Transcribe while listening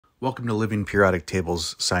Welcome to Living Periodic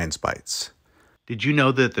Tables Science Bites. Did you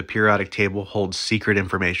know that the periodic table holds secret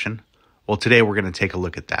information? Well, today we're going to take a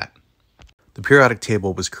look at that. The periodic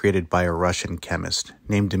table was created by a Russian chemist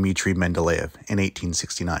named Dmitry Mendeleev in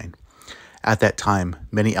 1869. At that time,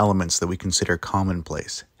 many elements that we consider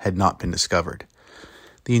commonplace had not been discovered.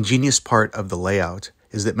 The ingenious part of the layout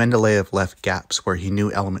is that Mendeleev left gaps where he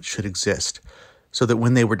knew elements should exist, so that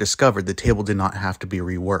when they were discovered, the table did not have to be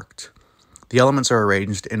reworked. The elements are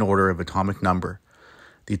arranged in order of atomic number.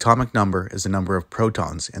 The atomic number is the number of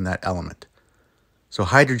protons in that element. So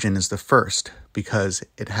hydrogen is the first because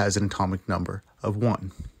it has an atomic number of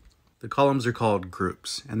 1. The columns are called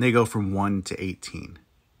groups, and they go from 1 to 18.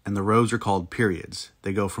 And the rows are called periods.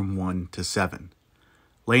 They go from 1 to 7.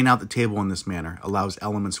 Laying out the table in this manner allows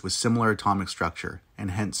elements with similar atomic structure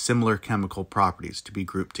and hence similar chemical properties to be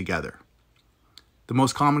grouped together. The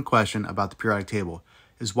most common question about the periodic table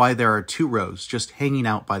is why there are 2 rows just hanging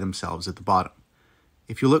out by themselves at the bottom.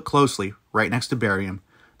 If you look closely, right next to barium,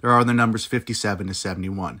 there are the numbers 57 to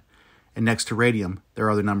 71, and next to radium, there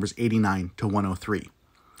are the numbers 89 to 103.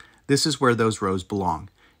 This is where those rows belong,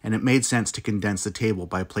 and it made sense to condense the table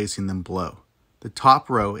by placing them below. The top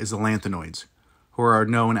row is the lanthanoids, who are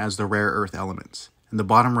known as the rare earth elements, and the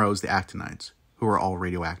bottom row is the actinides, who are all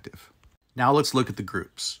radioactive. Now let's look at the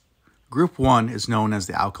groups. Group 1 is known as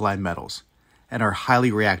the alkali metals, and are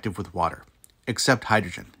highly reactive with water, except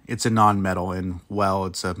hydrogen. It's a non-metal and, well,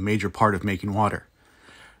 it's a major part of making water.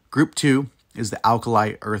 Group 2 is the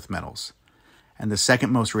alkali earth metals, and the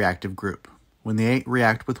second most reactive group. When they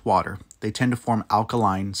react with water, they tend to form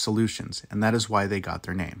alkaline solutions, and that is why they got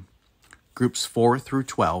their name. Groups 4 through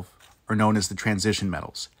 12 are known as the transition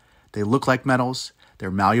metals. They look like metals, they're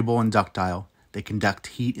malleable and ductile, they conduct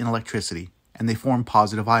heat and electricity, and they form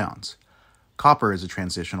positive ions. Copper is a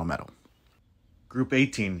transitional metal. Group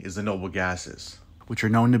 18 is the noble gases, which are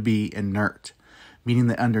known to be inert, meaning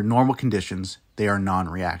that under normal conditions, they are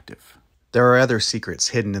non-reactive. There are other secrets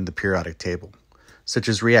hidden in the periodic table, such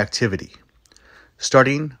as reactivity.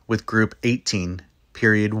 Starting with group 18,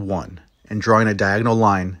 period 1, and drawing a diagonal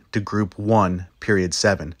line to group 1, period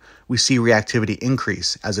 7, we see reactivity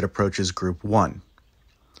increase as it approaches group 1.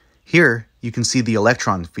 Here, you can see the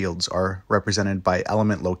electron fields are represented by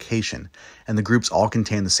element location, and the groups all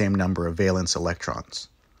contain the same number of valence electrons.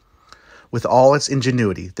 With all its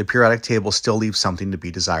ingenuity, the periodic table still leaves something to be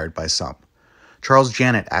desired by some. Charles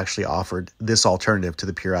Janet actually offered this alternative to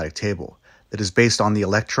the periodic table that is based on the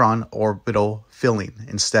electron orbital filling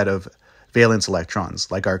instead of valence electrons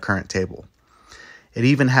like our current table. It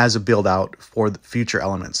even has a build-out for the future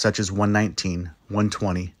elements such as 119,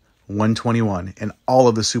 120, 121, and all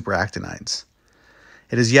of the superactinides.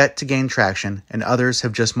 It has yet to gain traction, and others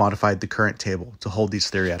have just modified the current table to hold these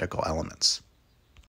theoretical elements.